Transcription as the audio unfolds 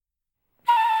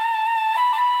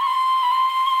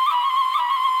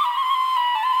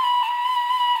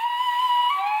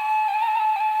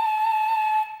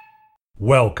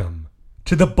Welcome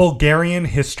to the Bulgarian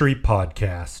History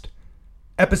Podcast,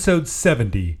 Episode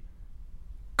 70,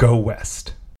 Go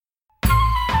West.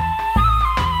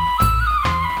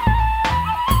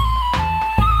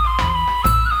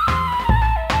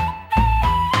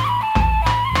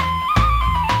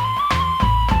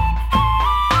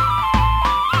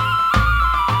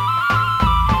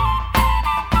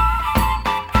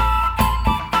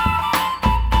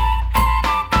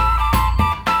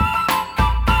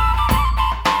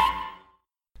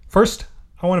 First,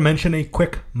 I want to mention a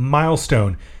quick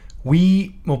milestone.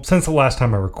 Since the last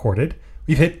time I recorded,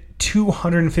 we've hit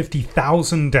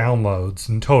 250,000 downloads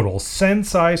in total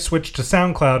since I switched to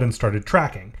SoundCloud and started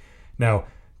tracking. Now,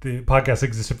 the podcast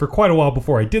existed for quite a while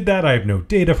before I did that. I have no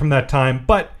data from that time,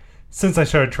 but since I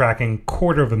started tracking,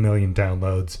 250,000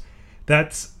 downloads.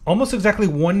 That's almost exactly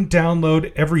one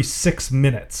download every 6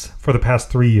 minutes for the past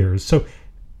 3 years. So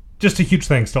just a huge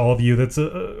thanks to all of you. That's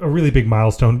a really big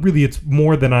milestone. Really, it's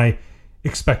more than I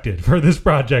expected for this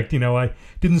project. I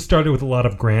didn't start it with a lot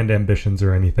of grand ambitions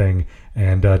or anything,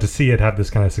 and to see it have this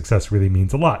kind of success really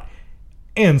means a lot.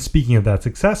 And speaking of that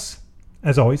success,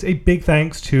 as always, a big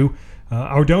thanks to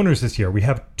our donors this year. We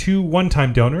have 2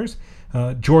 one-time donors,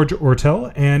 George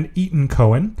Ortel and Eaton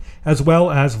Cohen, as well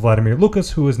as Vladimir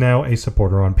Lucas, who is now a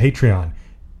supporter on Patreon.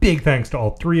 Big thanks to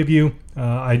all 3 of you.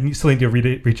 I still need to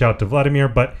reach out to Vladimir,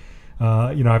 but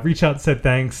I've reached out and said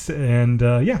thanks, and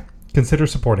consider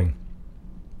supporting.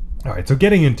 All right, so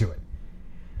getting into it.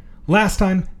 Last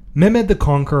time, Mehmed the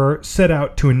Conqueror set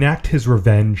out to enact his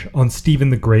revenge on Stephen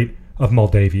the Great of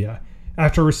Moldavia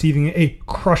after receiving a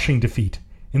crushing defeat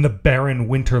in the barren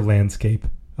winter landscape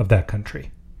of that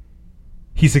country.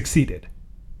 He succeeded,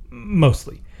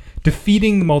 mostly,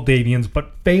 defeating the Moldavians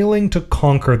but failing to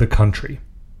conquer the country.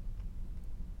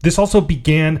 This also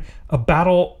began a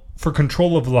battle for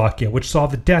control of Wallachia, which saw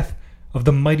the death of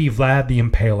the mighty Vlad the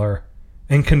Impaler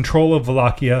and control of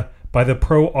Wallachia by the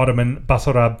pro-Ottoman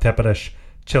Basarab Teperesh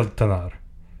Cheltanar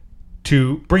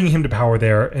to bring him to power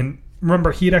there. And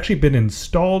remember, he had actually been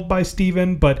installed by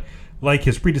Stephen, but like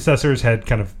his predecessors had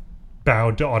kind of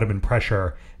bowed to Ottoman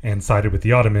pressure and sided with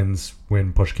the Ottomans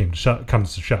when push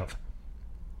comes to shove.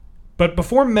 But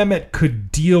before Mehmet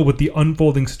could deal with the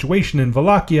unfolding situation in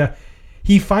Wallachia,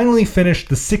 he finally finished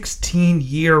the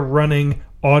 16-year-running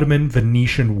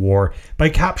Ottoman-Venetian War by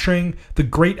capturing the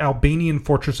great Albanian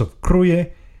fortress of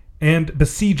Kruje and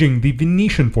besieging the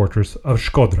Venetian fortress of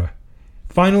Shkodra,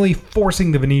 finally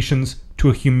forcing the Venetians to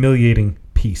a humiliating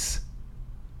peace.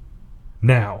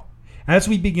 Now, as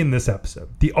we begin this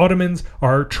episode, the Ottomans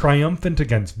are triumphant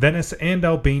against Venice and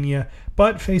Albania,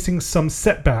 but facing some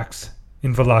setbacks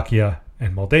in Wallachia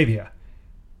and Moldavia.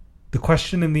 The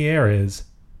question in the air is,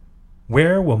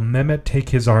 where will Mehmet take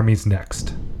his armies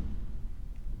next?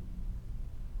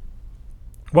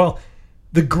 Well,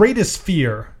 the greatest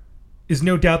fear is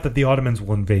no doubt that the Ottomans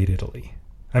will invade Italy.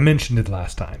 I mentioned it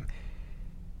last time.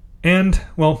 And,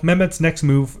 Mehmet's next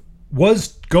move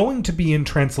was going to be in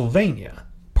Transylvania,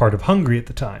 part of Hungary at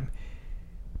the time.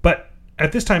 But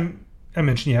at this time, I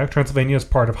mentioned, Transylvania is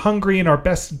part of Hungary, and our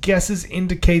best guesses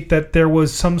indicate that there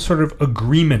was some sort of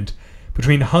agreement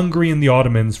between Hungary and the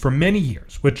Ottomans for many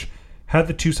years, which had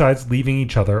the two sides leaving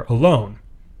each other alone.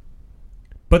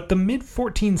 But the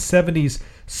mid-1470s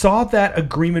saw that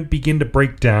agreement begin to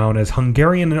break down as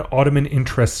Hungarian and Ottoman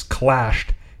interests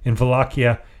clashed in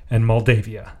Wallachia and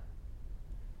Moldavia.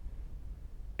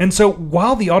 And so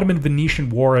while the Ottoman-Venetian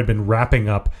War had been wrapping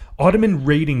up, Ottoman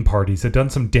raiding parties had done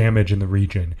some damage in the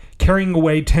region, carrying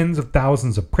away tens of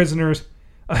thousands of prisoners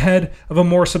ahead of a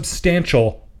more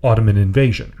substantial Ottoman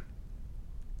invasion.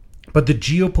 But the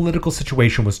geopolitical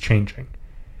situation was changing.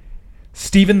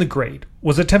 Stephen the Great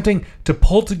was attempting to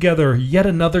pull together yet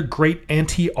another great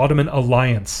anti-Ottoman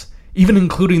alliance, even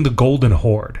including the Golden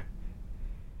Horde.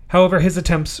 However, his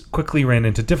attempts quickly ran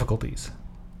into difficulties.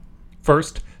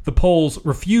 First, the Poles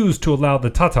refused to allow the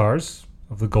Tatars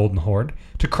of the Golden Horde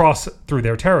to cross through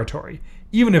their territory,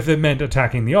 even if it meant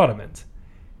attacking the Ottomans.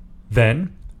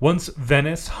 Then, once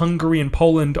Venice, Hungary, and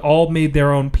Poland all made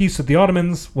their own peace with the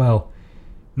Ottomans,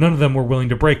 none of them were willing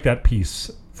to break that peace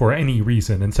for any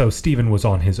reason, and so Stephen was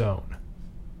on his own.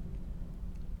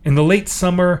 In the late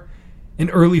summer and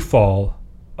early fall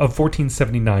of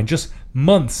 1479, just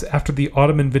months after the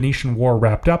Ottoman-Venetian War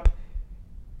wrapped up,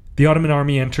 the Ottoman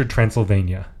army entered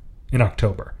Transylvania in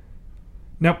October.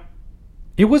 Now,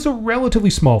 it was a relatively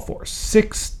small force,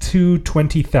 6,000 to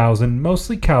 20,000,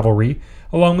 mostly cavalry,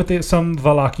 along with some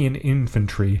Wallachian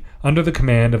infantry under the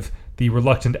command of the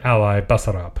reluctant ally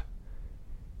Basarab.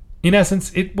 In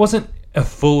essence, it wasn't a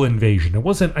full invasion. It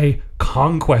wasn't a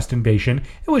conquest invasion.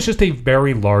 It was just a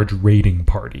very large raiding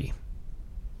party.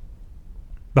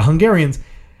 The Hungarians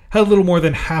had a little more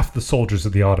than half the soldiers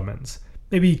of the Ottomans,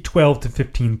 maybe 12 to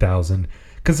 15,000,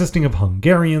 consisting of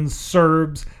Hungarians,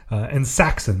 Serbs, and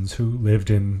Saxons who lived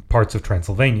in parts of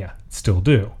Transylvania, still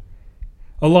do,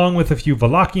 along with a few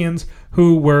Wallachians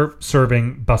who were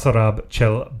serving Basarab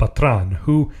Cel Batran,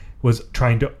 who was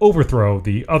trying to overthrow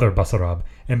the other Basarab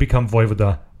and become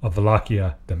voivoda of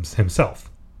Wallachia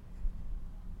himself.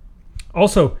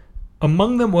 Also,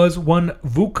 among them was one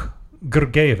Vuk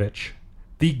Grgevich,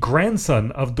 the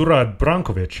grandson of Durad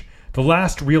Brankovic, the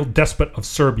last real despot of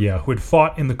Serbia who had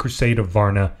fought in the Crusade of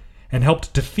Varna and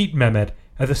helped defeat Mehmed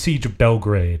at the Siege of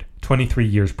Belgrade 23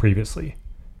 years previously.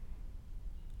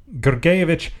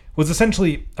 Grgevich was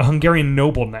essentially a Hungarian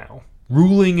noble now,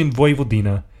 ruling in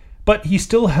Vojvodina, but he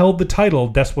still held the title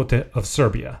Despot of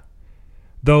Serbia.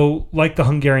 Though, like the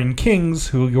Hungarian kings,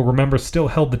 who you'll remember still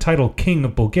held the title King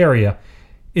of Bulgaria,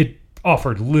 it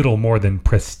offered little more than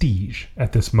prestige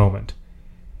at this moment.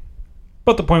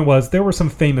 But the point was, there were some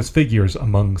famous figures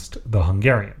amongst the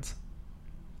Hungarians.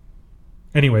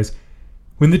 Anyways,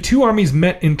 when the two armies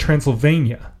met in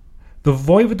Transylvania, the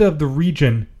voivoda of the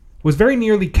region was very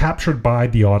nearly captured by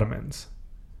the Ottomans.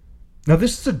 Now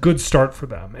this is a good start for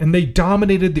them, and they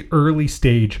dominated the early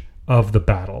stage of the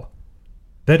battle.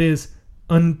 That is,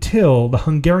 until the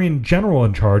Hungarian general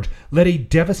in charge led a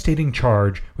devastating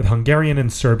charge with Hungarian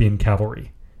and Serbian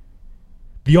cavalry.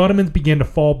 The Ottomans began to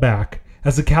fall back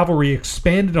as the cavalry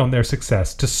expanded on their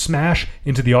success to smash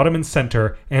into the Ottoman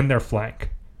center and their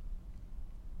flank.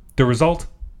 The result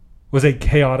was a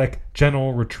chaotic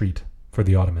general retreat for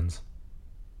the Ottomans.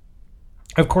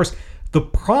 Of course, the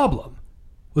problem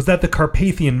was that the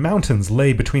Carpathian Mountains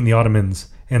lay between the Ottomans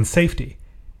and safety,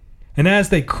 and as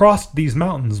they crossed these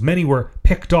mountains, many were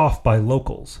picked off by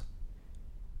locals.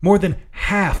 More than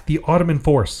half the Ottoman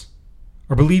force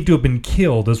are believed to have been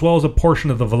killed, as well as a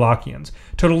portion of the Wallachians,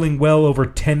 totaling well over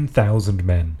 10,000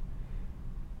 men.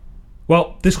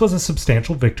 Well, this was a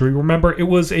substantial victory. Remember, it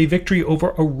was a victory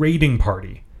over a raiding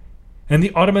party, and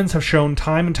the Ottomans have shown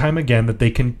time and time again that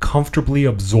they can comfortably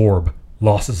absorb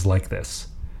losses like this.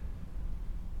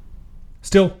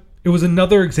 Still, it was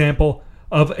another example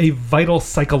of a vital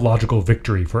psychological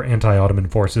victory for anti-Ottoman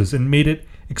forces and made it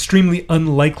extremely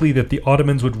unlikely that the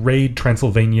Ottomans would raid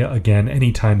Transylvania again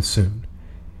anytime soon.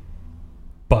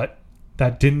 But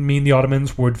that didn't mean the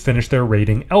Ottomans would finish their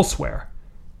raiding elsewhere.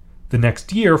 The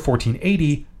next year,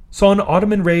 1480, saw an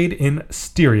Ottoman raid in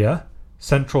Styria,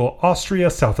 central Austria,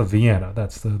 south of Vienna.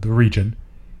 That's the region.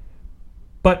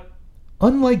 But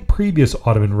unlike previous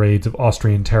Ottoman raids of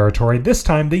Austrian territory, this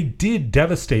time they did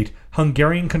devastate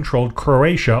Hungarian-controlled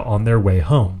Croatia on their way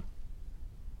home.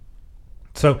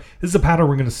 So this is a pattern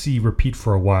we're going to see repeat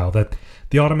for a while, that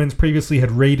the Ottomans previously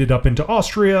had raided up into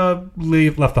Austria,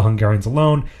 left the Hungarians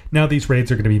alone. Now these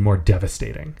raids are going to be more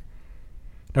devastating.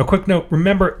 Now, quick note,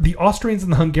 remember, the Austrians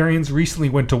and the Hungarians recently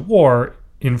went to war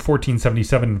in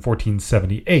 1477 and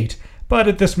 1478, but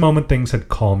at this moment things had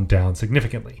calmed down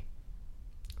significantly.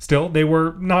 Still, they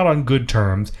were not on good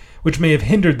terms, which may have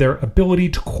hindered their ability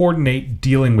to coordinate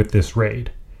dealing with this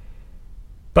raid.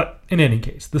 But in any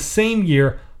case, the same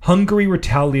year, Hungary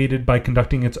retaliated by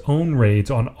conducting its own raids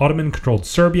on Ottoman-controlled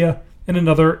Serbia and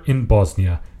another in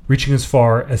Bosnia, reaching as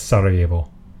far as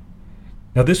Sarajevo.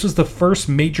 Now, this was the first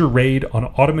major raid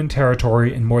on Ottoman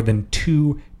territory in more than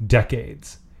 2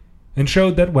 decades, and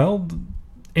showed that, well,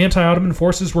 anti-Ottoman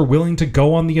forces were willing to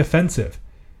go on the offensive.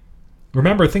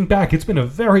 Remember, think back, it's been a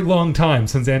very long time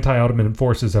since anti-Ottoman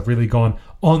forces have really gone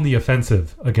on the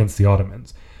offensive against the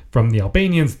Ottomans. From the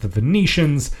Albanians, the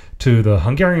Venetians, to the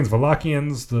Hungarians,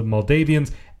 Wallachians, the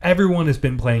Moldavians, everyone has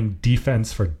been playing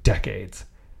defense for decades.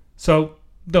 So,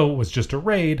 though it was just a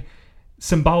raid,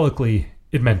 symbolically,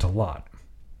 it meant a lot.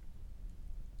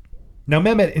 Now,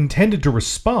 Mehmed intended to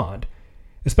respond,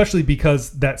 especially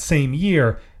because that same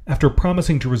year, after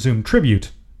promising to resume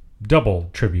tribute, double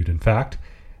tribute in fact,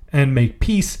 and make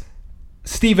peace,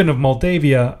 Stephen of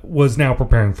Moldavia was now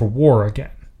preparing for war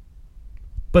again.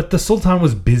 But the Sultan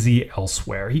was busy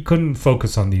elsewhere. He couldn't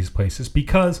focus on these places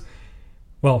because,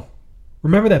 well,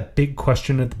 remember that big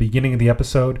question at the beginning of the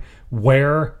episode?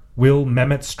 Where will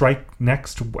Mehmet strike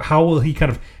next? How will he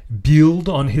kind of build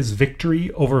on his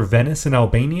victory over Venice and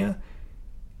Albania?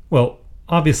 Well,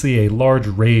 obviously a large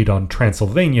raid on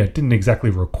Transylvania didn't exactly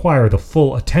require the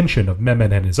full attention of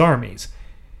Mehmed and his armies.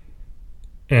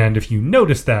 And if you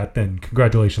notice that, then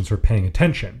congratulations for paying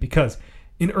attention, because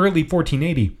in early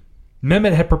 1480,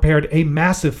 Mehmed had prepared a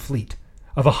massive fleet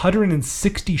of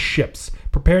 160 ships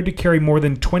prepared to carry more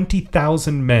than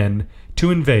 20,000 men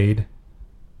to invade.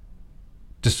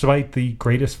 Despite the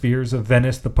greatest fears of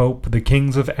Venice, the Pope, the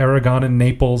kings of Aragon and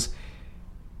Naples,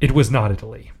 it was not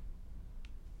Italy.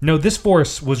 No, this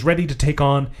force was ready to take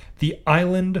on the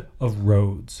island of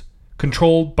Rhodes,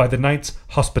 controlled by the Knights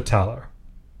Hospitaller.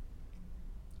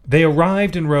 They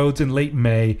arrived in Rhodes in late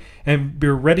May and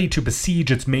were ready to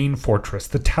besiege its main fortress,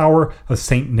 the Tower of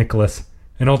St. Nicholas,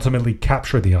 and ultimately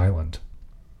capture the island.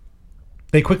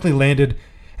 They quickly landed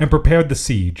and prepared the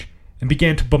siege and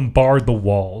began to bombard the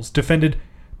walls, defended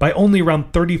by only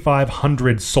around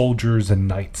 3,500 soldiers and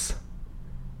knights.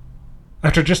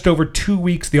 After just over 2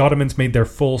 weeks, the Ottomans made their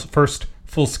first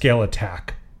full-scale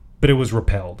attack, but it was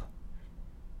repelled.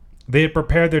 They had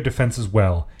prepared their defenses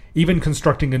well, even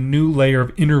constructing a new layer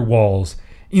of inner walls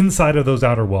inside of those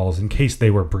outer walls in case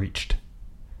they were breached.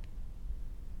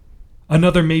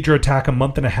 Another major attack a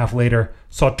month and a half later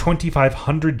saw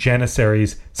 2,500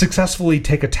 Janissaries successfully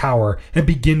take a tower and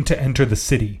begin to enter the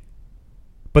city.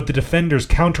 But the defenders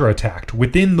counterattacked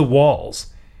within the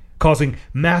walls, causing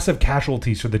massive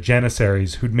casualties for the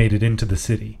Janissaries who'd made it into the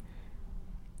city.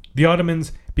 The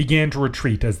Ottomans began to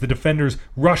retreat as the defenders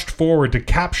rushed forward to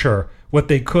capture what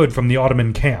they could from the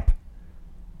Ottoman camp.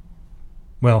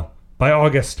 Well, by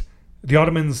August, the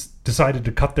Ottomans decided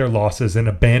to cut their losses and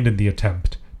abandon the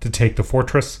attempt to take the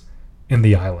fortress and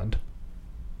the island.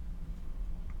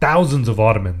 Thousands of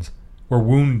Ottomans were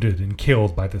wounded and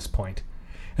killed by this point,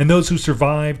 and those who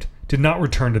survived did not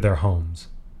return to their homes,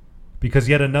 because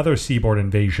yet another seaboard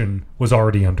invasion was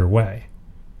already underway.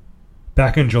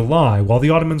 Back in July, while the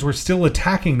Ottomans were still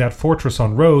attacking that fortress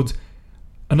on Rhodes,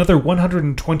 another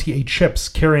 128 ships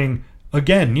carrying,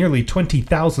 again, nearly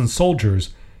 20,000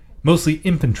 soldiers, mostly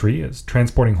infantry, as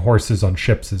transporting horses on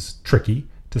ships is tricky,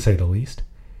 to say the least.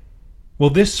 Well,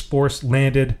 this force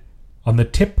landed on the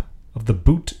tip of the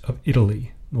boot of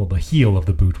Italy. Well, the heel of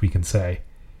the boot, we can say.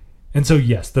 And so,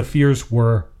 yes, the fears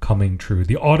were coming true.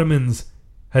 The Ottomans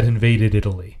had invaded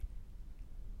Italy.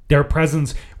 Their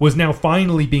presence was now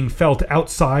finally being felt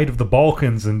outside of the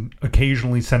Balkans and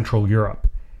occasionally Central Europe.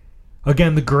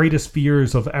 Again, the greatest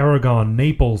fears of Aragon,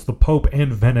 Naples, the Pope,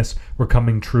 and Venice were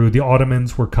coming true. The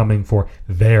Ottomans were coming for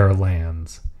their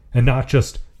lands, and not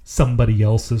just somebody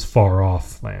else's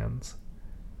far-off lands.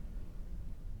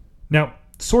 Now,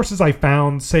 sources I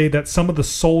found say that some of the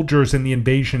soldiers in the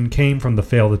invasion came from the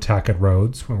failed attack at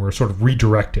Rhodes, when were sort of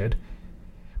redirected.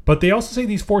 But they also say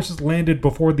these forces landed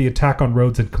before the attack on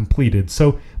Rhodes had completed,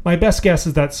 so my best guess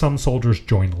is that some soldiers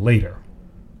joined later.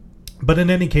 But in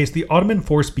any case, the Ottoman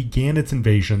force began its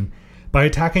invasion by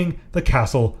attacking the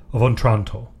castle of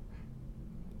Otranto.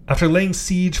 After laying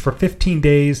siege for 15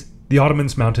 days, the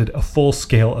Ottomans mounted a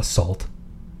full-scale assault.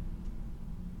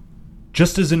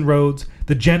 Just as in Rhodes,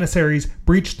 the Janissaries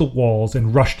breached the walls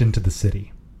and rushed into the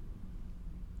city.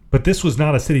 But this was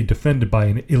not a city defended by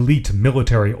an elite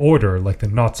military order like the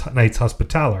Knights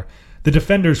Hospitaller. The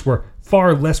defenders were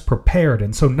far less prepared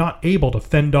and so not able to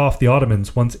fend off the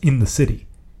Ottomans once in the city.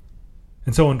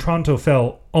 And so Otranto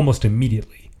fell almost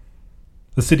immediately.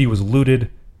 The city was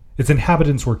looted, its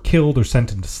inhabitants were killed or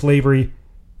sent into slavery,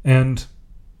 and,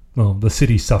 well, the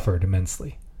city suffered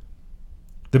immensely.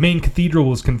 The main cathedral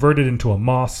was converted into a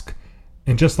mosque,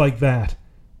 and just like that,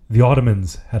 the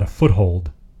Ottomans had a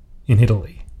foothold in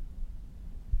Italy.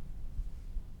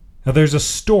 Now, there's a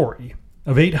story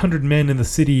of 800 men in the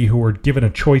city who were given a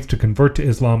choice to convert to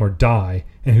Islam or die,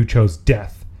 and who chose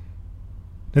death.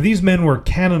 Now, these men were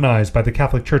canonized by the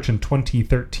Catholic Church in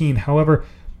 2013. However,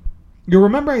 you'll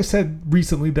remember I said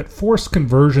recently that forced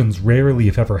conversions rarely,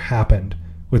 if ever, happened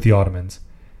with the Ottomans.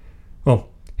 Well,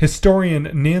 historian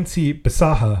Nancy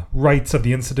Bisaha writes of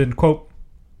the incident, quote,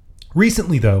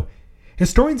 "Recently, though,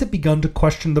 historians have begun to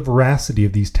question the veracity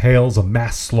of these tales of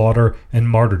mass slaughter and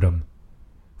martyrdom.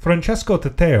 Francesco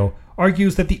Teteo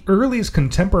argues that the earliest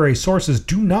contemporary sources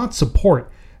do not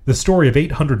support the story of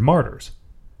 800 martyrs.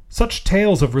 Such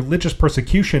tales of religious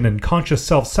persecution and conscious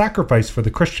self-sacrifice for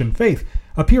the Christian faith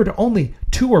appeared only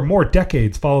 2 or more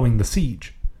decades following the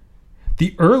siege.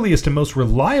 The earliest and most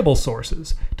reliable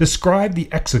sources describe the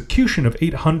execution of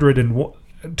 800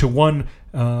 to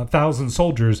 1,000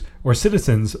 soldiers or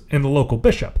citizens and the local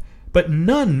bishop, but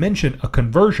none mention a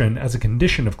conversion as a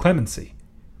condition of clemency.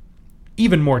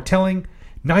 Even more telling,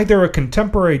 neither a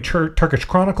contemporary Turkish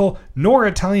chronicle nor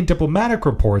Italian diplomatic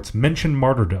reports mention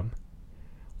martyrdom.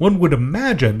 One would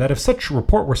imagine that if such a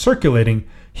report were circulating,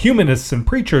 humanists and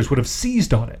preachers would have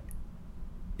seized on it.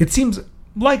 It seems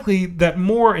likely that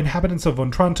more inhabitants of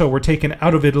Otranto were taken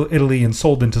out of Italy and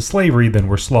sold into slavery than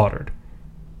were slaughtered."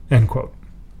 End quote.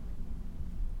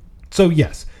 So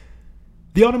yes,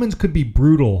 the Ottomans could be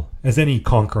brutal as any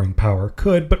conquering power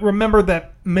could, but remember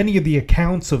that many of the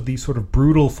accounts of these sort of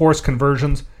brutal forced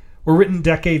conversions were written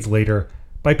decades later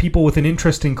by people with an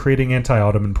interest in creating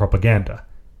anti-Ottoman propaganda.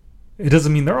 It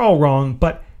doesn't mean they're all wrong,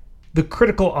 but the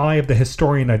critical eye of the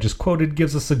historian I just quoted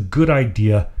gives us a good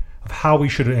idea of how we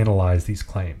should analyze these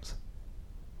claims.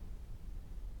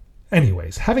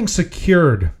 Anyways, having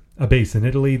secured a base in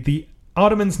Italy, the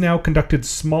Ottomans now conducted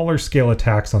smaller-scale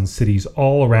attacks on cities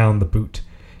all around the Boot,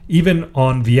 even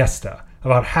on Viesta,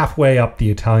 about halfway up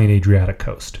the Italian Adriatic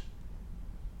coast.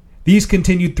 These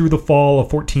continued through the fall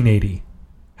of 1480.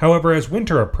 However, as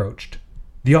winter approached,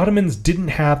 the Ottomans didn't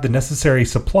have the necessary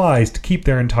supplies to keep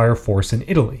their entire force in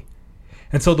Italy,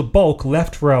 and so the bulk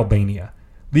left for Albania,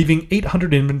 leaving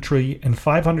 800 infantry and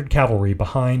 500 cavalry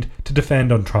behind to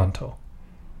defend Otranto.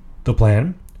 The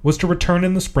plan was to return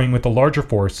in the spring with a larger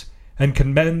force and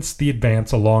commence the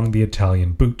advance along the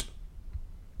Italian Boot.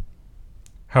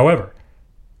 However,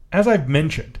 as I've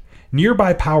mentioned,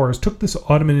 nearby powers took this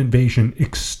Ottoman invasion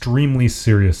extremely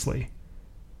seriously.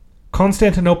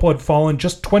 Constantinople had fallen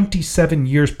just 27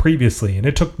 years previously, and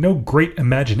it took no great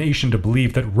imagination to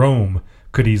believe that Rome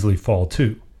could easily fall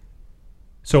too.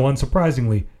 So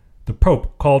unsurprisingly, the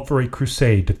Pope called for a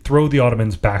crusade to throw the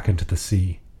Ottomans back into the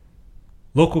sea.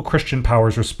 Local Christian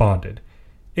powers responded,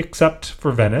 except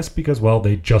for Venice because, well,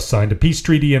 they just signed a peace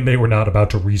treaty and they were not about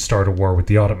to restart a war with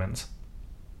the Ottomans.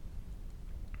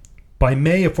 By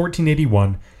May of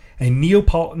 1481, a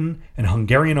Neapolitan and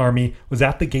Hungarian army was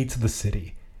at the gates of the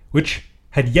city, which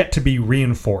had yet to be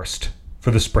reinforced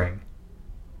for the spring.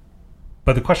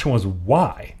 But the question was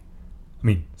why? I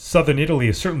mean, southern Italy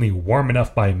is certainly warm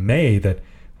enough by May that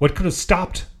what could have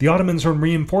stopped the Ottomans from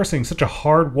reinforcing such a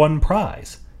hard-won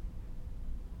prize?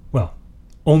 Well,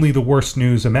 only the worst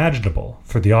news imaginable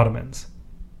for the Ottomans.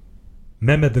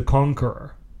 Mehmed the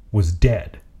Conqueror was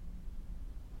dead.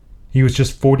 He was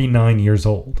just 49 years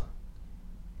old.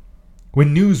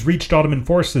 When news reached Ottoman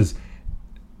forces,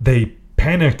 they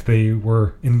panicked, they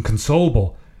were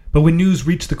inconsolable. But when news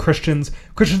reached the Christians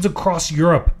across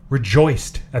Europe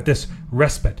rejoiced at this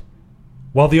respite.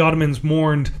 While the Ottomans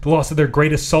mourned the loss of their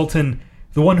greatest sultan,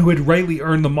 the one who had rightly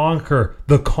earned the moniker,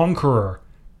 the Conqueror,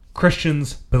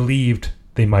 Christians believed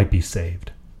they might be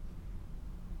saved.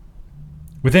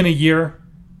 Within a year,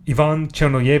 Ivan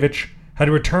Chernoyevich had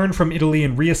returned from Italy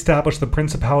and re-established the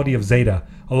Principality of Zeta,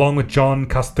 along with John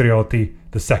Castrioti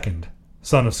II,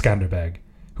 son of Skanderbeg,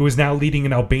 who was now leading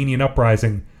an Albanian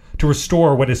uprising to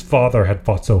restore what his father had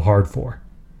fought so hard for.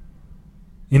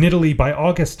 In Italy, by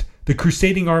August, the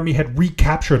crusading army had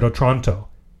recaptured Otranto.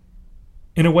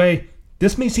 In a way,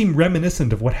 this may seem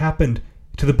reminiscent of what happened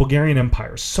to the Bulgarian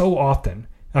Empire so often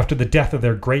after the death of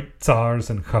their great Tsars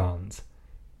and Khans.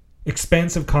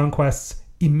 Expansive conquests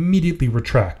immediately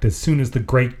retract as soon as the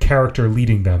great character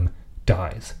leading them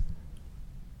dies.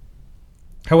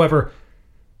 However,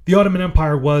 the Ottoman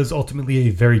Empire was ultimately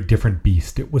a very different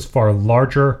beast. It was far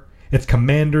larger, its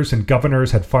commanders and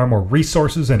governors had far more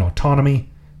resources and autonomy.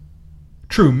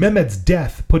 True, Mehmed's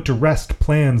death put to rest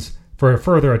plans for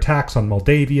further attacks on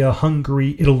Moldavia,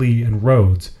 Hungary, Italy, and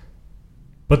Rhodes.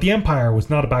 But the empire was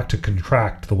not about to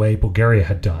contract the way Bulgaria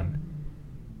had done.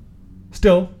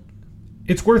 Still,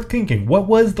 it's worth thinking, what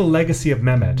was the legacy of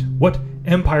Mehmed? What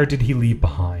empire did he leave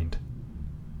behind?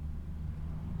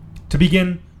 To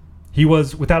begin, he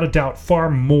was, without a doubt, far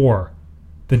more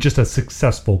than just a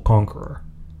successful conqueror.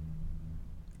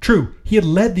 True, he had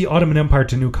led the Ottoman Empire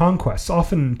to new conquests,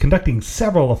 often conducting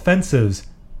several offensives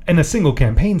in a single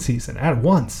campaign season at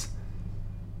once.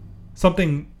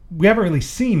 Something we haven't really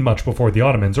seen much before the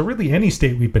Ottomans, or really any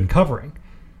state we've been covering.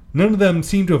 None of them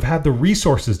seem to have had the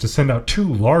resources to send out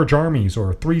 2 large armies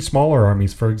or 3 smaller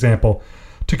armies, for example,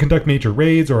 to conduct major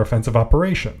raids or offensive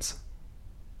operations.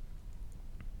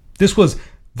 This was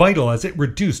vital as it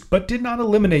reduced but did not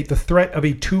eliminate the threat of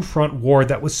a 2-front war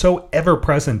that was so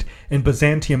ever-present in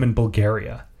Byzantium and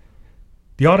Bulgaria.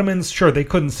 The Ottomans, sure, they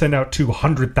couldn't send out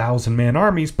 200,000-man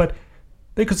armies, but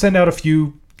they could send out a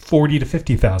few 40 to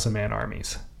 50,000-man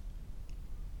armies.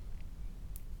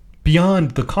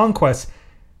 Beyond the conquests,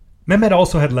 Mehmed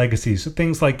also had legacies,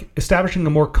 things like establishing a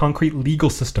more concrete legal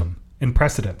system and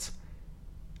precedents.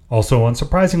 Also,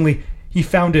 unsurprisingly, he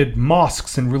founded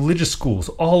mosques and religious schools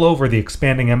all over the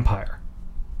expanding empire.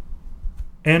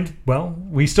 And, well,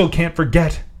 we still can't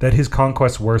forget that his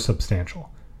conquests were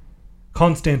substantial.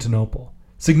 Constantinople,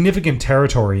 significant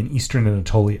territory in eastern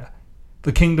Anatolia,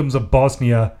 the kingdoms of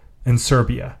Bosnia and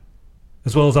Serbia,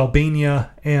 as well as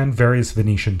Albania and various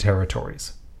Venetian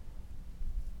territories.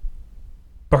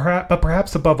 But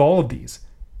perhaps above all of these,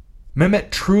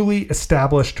 Mehmed truly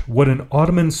established what an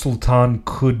Ottoman sultan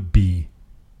could be,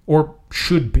 or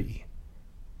should be.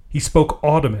 He spoke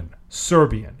Ottoman,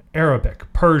 Serbian, Arabic,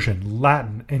 Persian,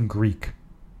 Latin, and Greek.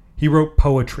 He wrote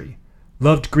poetry,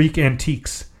 loved Greek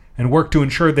antiques, and worked to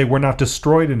ensure they were not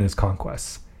destroyed in his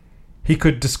conquests. He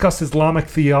could discuss Islamic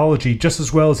theology just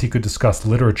as well as he could discuss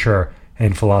literature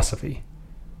and philosophy.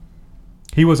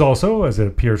 He was also, as it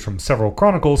appears from several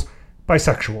chronicles,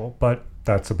 bisexual, but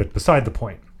that's a bit beside the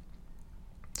point.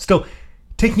 Still,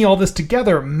 taking all this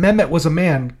together, Mehmet was a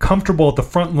man comfortable at the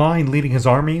front line leading his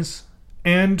armies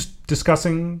and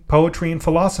discussing poetry and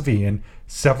philosophy in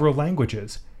several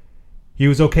languages. He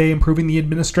was okay improving the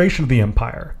administration of the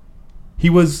empire. He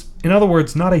was, in other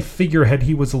words, not a figurehead,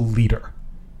 he was a leader.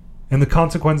 And the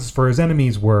consequences for his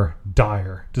enemies were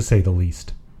dire, to say the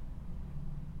least.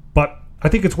 But I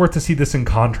think it's worth to see this in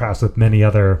contrast with many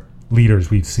other leaders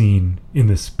we've seen in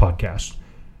this podcast.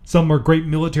 Some are great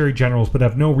military generals but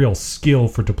have no real skill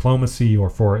for diplomacy or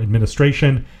for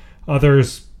administration.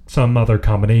 Others, some other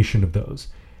combination of those.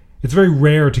 It's very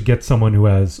rare to get someone who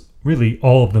has really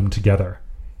all of them together.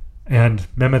 And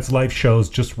Mehmet's life shows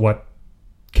just what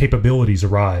capabilities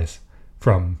arise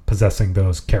from possessing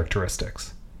those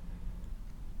characteristics.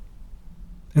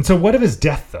 And so what of his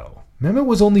death, though? Mehmet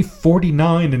was only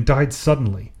 49 and died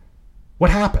suddenly. What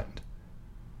happened?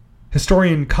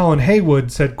 Historian Colin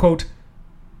Haywood said, quote,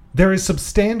 "There is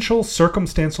substantial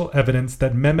circumstantial evidence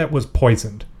that Mehmet was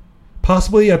poisoned,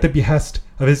 possibly at the behest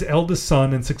of his eldest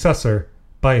son and successor,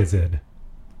 Bayezid."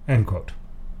 End quote.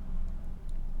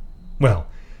 Well,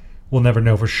 we'll never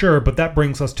know for sure, but that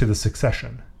brings us to the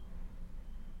succession.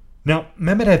 Now,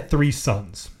 Mehmet had 3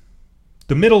 sons.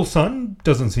 The middle son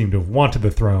doesn't seem to have wanted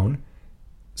the throne,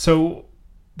 so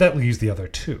that leaves the other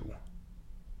 2.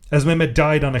 As Mehmet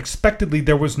died unexpectedly,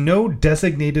 there was no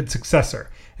designated successor,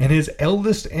 and his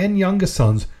eldest and youngest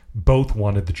sons both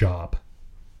wanted the job.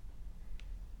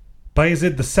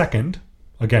 Bayezid II,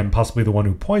 again possibly the one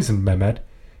who poisoned Mehmet,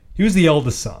 he was the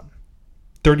eldest son,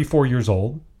 34 years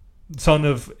old, son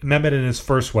of Mehmet and his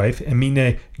first wife,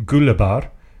 Emine Gülebar,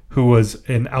 who was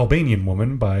an Albanian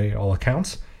woman by all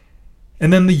accounts,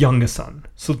 and then the youngest son,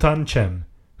 Sultan Cem,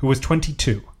 who was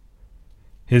 22.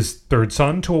 His third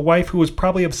son to a wife who was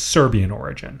probably of Serbian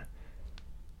origin.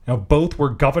 Now, both were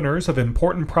governors of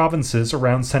important provinces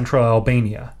around central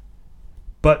Albania.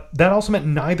 But that also meant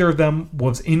neither of them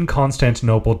was in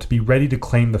Constantinople to be ready to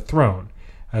claim the throne,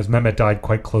 as Mehmet died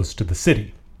quite close to the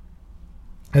city.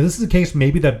 And this is the case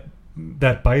maybe that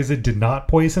Bayezid did not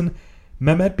poison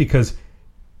Mehmet because,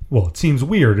 well, it seems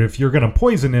weird. If you're going to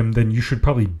poison him, then you should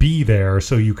probably be there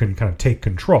so you can kind of take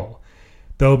control.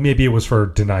 Though maybe it was for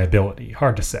deniability,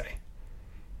 hard to say.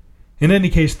 In any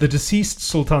case, the deceased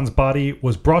sultan's body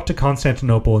was brought to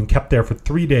Constantinople and kept there for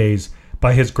 3 days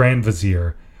by his Grand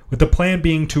Vizier, with the plan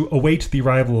being to await the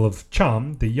arrival of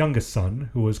Cham, the youngest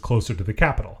son, who was closer to the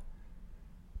capital.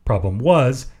 Problem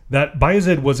was that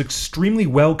Bayezid was extremely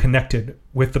well connected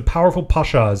with the powerful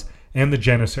pashas and the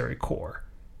Janissary corps.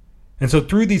 And so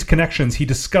through these connections, he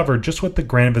discovered just what the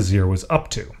Grand Vizier was up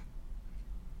to.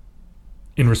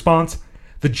 In response,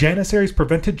 the Janissaries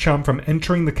prevented Cham from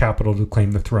entering the capital to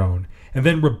claim the throne, and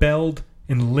then rebelled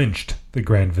and lynched the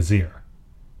Grand Vizier.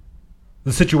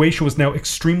 The situation was now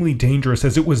extremely dangerous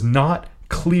as it was not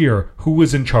clear who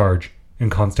was in charge in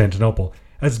Constantinople,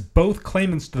 as both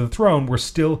claimants to the throne were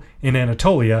still in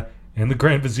Anatolia and the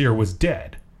Grand Vizier was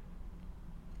dead.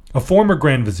 A former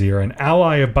Grand Vizier, an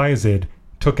ally of Bayezid,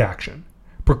 took action,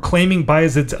 proclaiming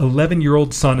Bayezid's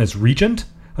 11-year-old son as regent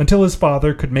until his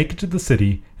father could make it to the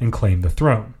city and claim the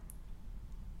throne.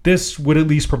 This would at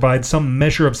least provide some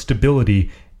measure of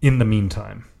stability in the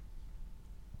meantime.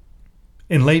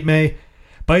 In late May,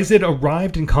 Bayezid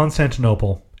arrived in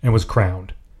Constantinople and was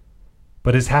crowned.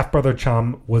 But his half-brother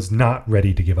Cham was not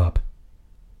ready to give up.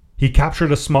 He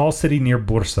captured a small city near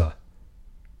Bursa.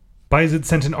 Bayezid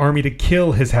sent an army to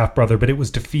kill his half-brother, but it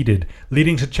was defeated,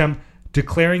 leading to Cham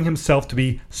declaring himself to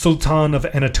be Sultan of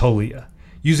Anatolia,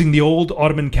 using the old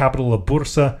Ottoman capital of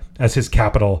Bursa as his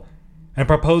capital, and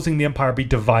proposing the empire be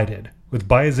divided, with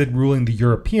Bayezid ruling the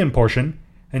European portion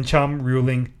and Cham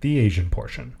ruling the Asian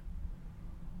portion.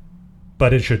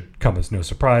 But it should come as no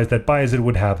surprise that Bayezid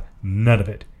would have none of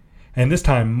it, and this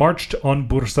time marched on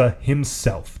Bursa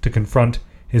himself to confront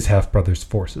his half-brother's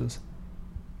forces.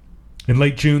 In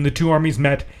late June, the 2 armies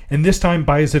met, and this time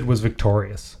Bayezid was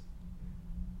victorious.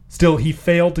 Still, he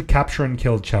failed to capture and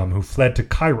kill Cham, who fled to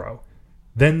Cairo,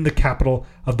 then the capital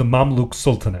of the Mamluk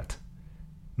Sultanate,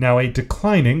 now a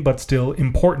declining but still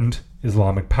important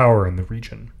Islamic power in the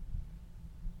region.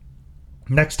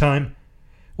 Next time,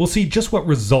 we'll see just what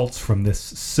results from this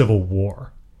civil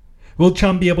war. Will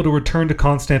Cham be able to return to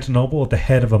Constantinople at the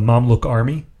head of a Mamluk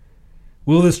army?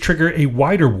 Will this trigger a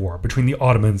wider war between the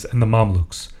Ottomans and the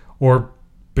Mamluks, or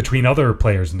between other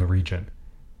players in the region?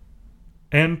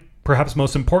 And, perhaps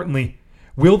most importantly,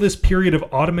 will this period of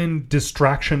Ottoman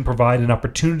distraction provide an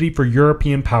opportunity for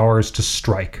European powers to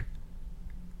strike,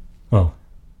 Well,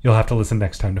 you'll have to listen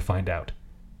next time to find out.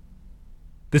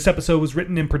 This episode was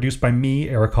written and produced by me,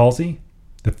 Eric Halsey.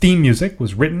 The theme music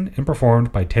was written and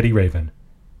performed by Teddy Raven.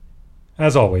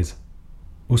 As always,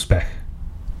 Uspech.